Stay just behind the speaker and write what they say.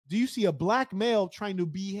do you see a black male trying to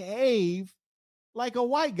behave like a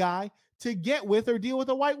white guy to get with or deal with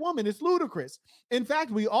a white woman? It's ludicrous. In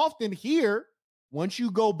fact, we often hear, once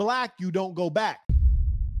you go black, you don't go back.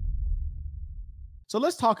 So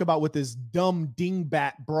let's talk about what this dumb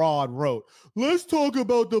dingbat broad wrote. Let's talk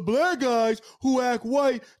about the black guys who act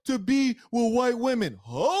white to be with white women.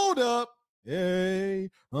 Hold up. Hey,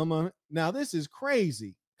 now this is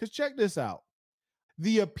crazy, because check this out.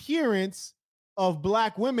 The appearance of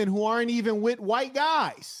black women who aren't even with white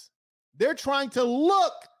guys. They're trying to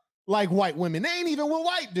look like white women. They ain't even with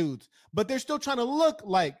white dudes, but they're still trying to look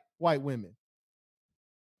like white women.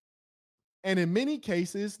 And in many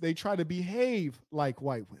cases, they try to behave like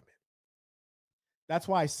white women. That's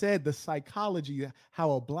why I said the psychology,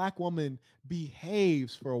 how a black woman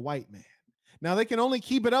behaves for a white man. Now, they can only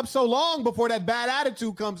keep it up so long before that bad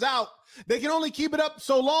attitude comes out. They can only keep it up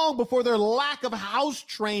so long before their lack of house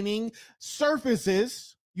training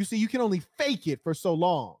surfaces. You see, you can only fake it for so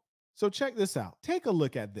long. So check this out. Take a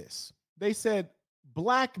look at this. They said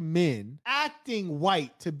black men acting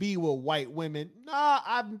white to be with white women. Nah,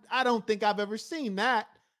 I don't think I've ever seen that.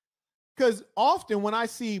 Because often when I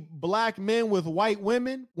see black men with white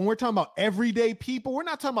women, when we're talking about everyday people, we're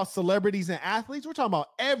not talking about celebrities and athletes. We're talking about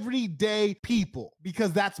everyday people,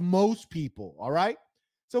 because that's most people. All right.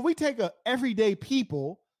 So if we take a everyday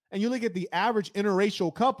people and you look at the average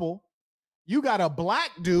interracial couple, you got a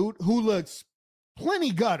black dude who looks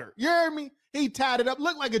plenty gutter. You heard me? He tatted up,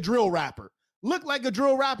 looked like a drill rapper. Look like a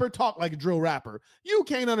drill rapper, talk like a drill rapper. You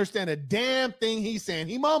can't understand a damn thing he's saying.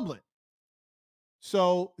 He mumbling.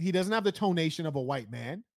 So he doesn't have the tonation of a white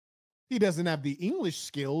man. He doesn't have the English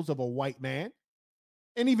skills of a white man.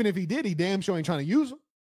 And even if he did, he damn sure ain't trying to use them.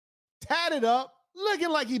 Tatted up,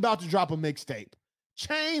 looking like he about to drop a mixtape.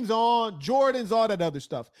 Chains on, Jordans, all that other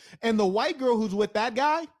stuff. And the white girl who's with that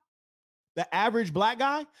guy, the average black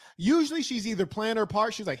guy, usually she's either playing her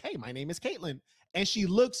part. She's like, hey, my name is Caitlin. And she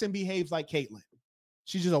looks and behaves like Caitlin.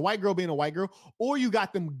 She's just a white girl being a white girl. Or you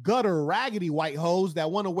got them gutter, raggedy white hoes that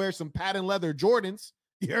want to wear some patent leather Jordans.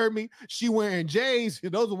 You heard me? She wearing J's.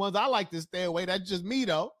 Those are the ones I like to stay away. That's just me,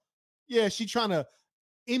 though. Yeah, she trying to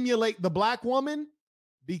emulate the black woman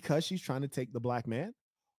because she's trying to take the black man.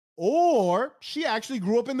 Or she actually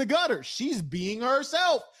grew up in the gutter. She's being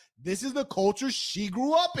herself. This is the culture she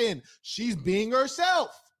grew up in. She's being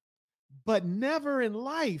herself. But never in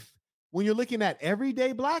life, when you're looking at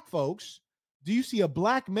everyday black folks, do you see a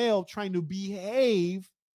black male trying to behave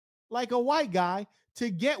like a white guy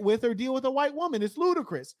to get with or deal with a white woman? It's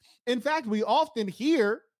ludicrous. In fact, we often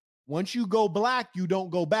hear, once you go black, you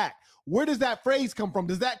don't go back. Where does that phrase come from?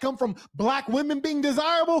 Does that come from black women being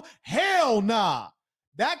desirable? Hell nah.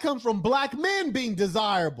 That comes from black men being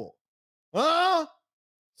desirable. So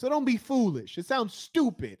don't be foolish. It sounds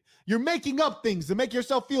stupid. You're making up things to make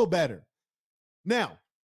yourself feel better. Now,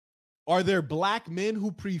 are there black men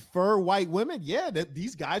who prefer white women? Yeah,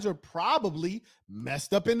 these guys are probably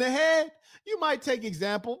messed up in the head. You might take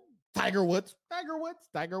example, Tiger Woods.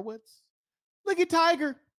 Look at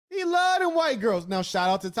Tiger. He loved them white girls. Now, shout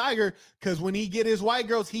out to Tiger, because when he get his white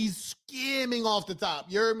girls, he's skimming off the top.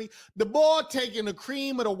 You heard me? The boy taking the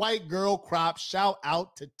cream of the white girl crop. Shout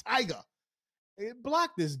out to Tiger. Block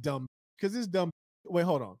this dumb, because this dumb. Wait,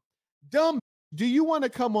 hold on. Dumb. Do you want to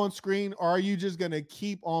come on screen, or are you just going to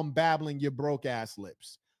keep on babbling your broke ass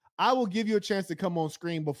lips? I will give you a chance to come on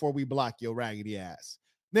screen before we block your raggedy ass.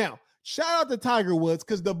 Now, shout out to Tiger Woods,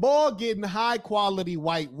 because the ball getting high quality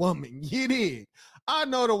white woman. You did. I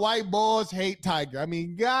know the white boys hate Tiger. I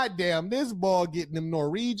mean, goddamn, this ball getting them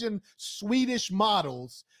Norwegian, Swedish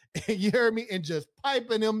models. You heard me? And just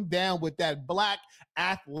piping them down with that black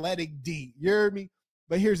athletic D. You heard me?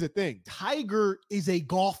 But here's the thing. Tiger is a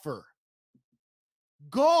golfer.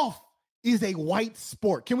 Golf is a white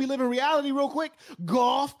sport. Can we live in reality real quick?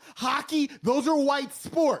 Golf, hockey, those are white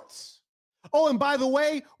sports. Oh, and by the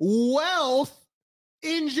way, wealth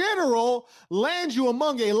in general lands you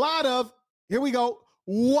among a lot of, here we go,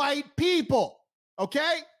 white people.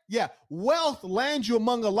 Okay? Yeah, wealth lands you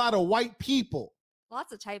among a lot of white people.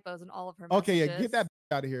 Lots of typos in all of her messages. Okay, yeah, get that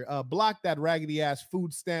out of here. Block that raggedy ass,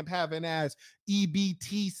 food stamp having ass,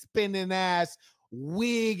 EBT spinning ass,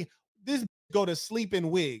 wig. This go to sleep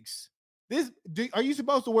in wigs. Are you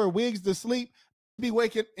supposed to wear wigs to sleep? Be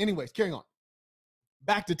waking. Anyways, carrying on.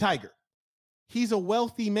 Back to Tiger. He's a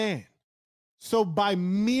wealthy man. So by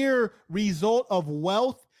mere result of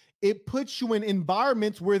wealth, it puts you in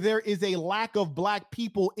environments where there is a lack of black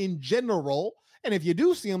people in general. And if you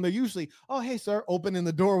do see them, they're usually, oh, hey, sir, opening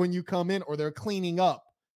the door when you come in, or they're cleaning up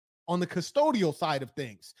on the custodial side of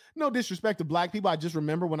things. No disrespect to black people. I just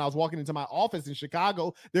remember when I was walking into my office in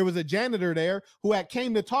Chicago, there was a janitor there who had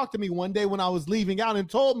came to talk to me one day when I was leaving out and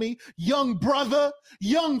told me, young brother,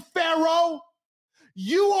 young Pharaoh,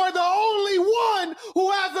 you are the only one who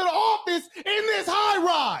has an office in this high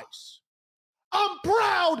rise. I'm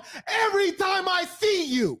proud every time I see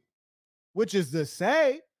you. Which is to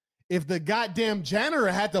say, if the goddamn janitor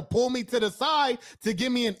had to pull me to the side to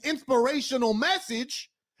give me an inspirational message,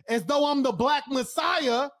 as though I'm the black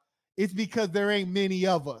messiah, it's because there ain't many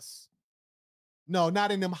of us. No,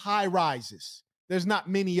 not in them high rises. There's not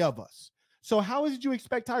many of us. So how is it you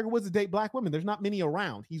expect Tiger Woods to date black women? There's not many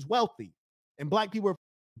around. He's wealthy. And black people are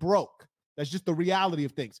broke. That's just the reality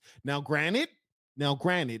of things. Now, granted,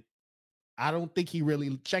 I don't think he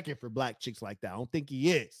really checking for black chicks like that. I don't think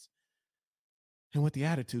he is. And with the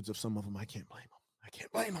attitudes of some of them, I can't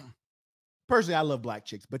blame them. Personally, I love black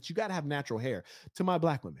chicks, but you got to have natural hair. To my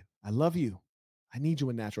black women, I love you. I need you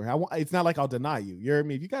in natural hair. It's not like I'll deny you. You hear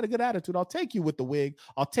me? If you got a good attitude, I'll take you with the wig.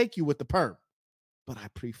 I'll take you with the perm. But I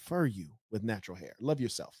prefer you with natural hair. Love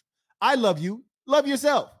yourself. I love you. Love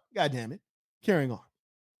yourself. God damn it. Carrying on.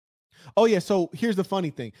 Oh, yeah. So here's the funny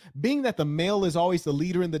thing. Being that the male is always the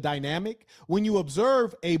leader in the dynamic, when you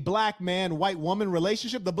observe a black man, white woman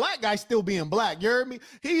relationship, the black guy's still being black. You heard me?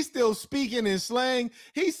 He's still speaking in slang.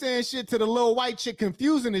 He's saying shit to the little white chick,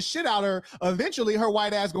 confusing the shit out of her. Eventually, her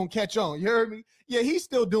white ass gonna catch on. You heard me? Yeah, he's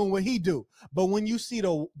still doing what he do. But when you see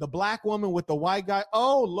the black woman with the white guy,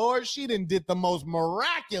 oh, Lord, she done did the most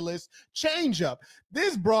miraculous change up.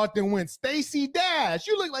 This broad then went Stacey Dash.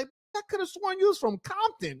 You look like, I could have sworn you was from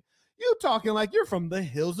Compton. You talking like you're from the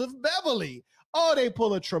hills of Beverly. Oh, they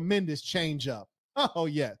pull a tremendous change up. Oh,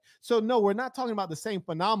 yeah. So, no, we're not talking about the same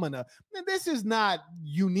phenomena. And this is not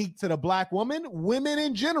unique to the black woman. Women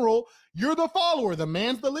in general, you're the follower. The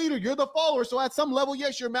man's the leader. You're the follower. So at some level,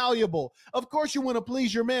 yes, you're malleable. Of course, you want to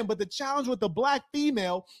please your man. But the challenge with the black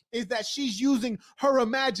female is that she's using her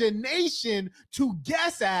imagination to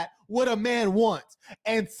guess at what a man wants.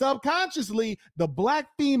 And subconsciously, the black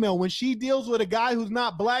female, when she deals with a guy who's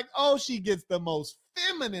not black, oh, she gets the most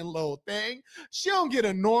feminine little thing. She don't get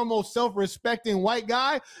a normal self-respecting white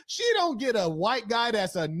guy. She don't get a white guy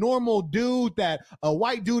that's a normal dude that a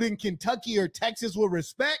white dude in Kentucky or Texas would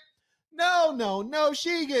respect. No.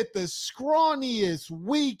 She get the scrawniest,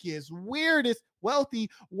 weakest, weirdest, wealthy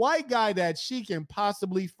white guy that she can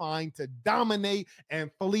possibly find to dominate and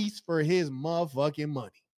fleece for his motherfucking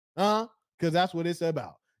money. Because that's what it's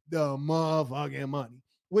about. The motherfucking money.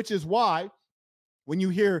 Which is why when you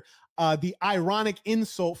hear the ironic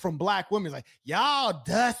insult from black women, like, y'all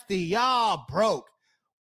dusty, y'all broke.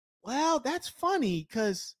 Well, that's funny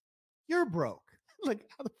because you're broke. Like,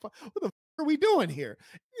 what the fuck are we doing here?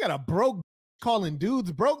 You got a broke calling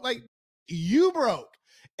dudes broke? Like, you broke.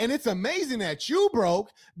 And it's amazing that you broke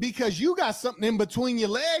because you got something in between your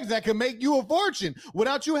legs that can make you a fortune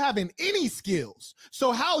without you having any skills.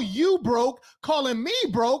 So how you broke calling me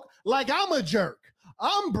broke like I'm a jerk?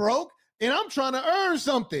 I'm broke and I'm trying to earn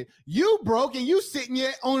something. You broke and you sitting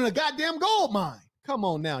here on a goddamn gold mine. Come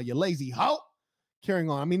on now, you lazy hoe. Carrying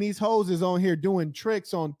on. I mean, these hoes is on here doing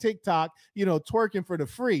tricks on TikTok, twerking for the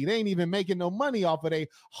free. They ain't even making no money off of their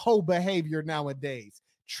hoe behavior nowadays.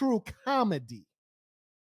 True comedy.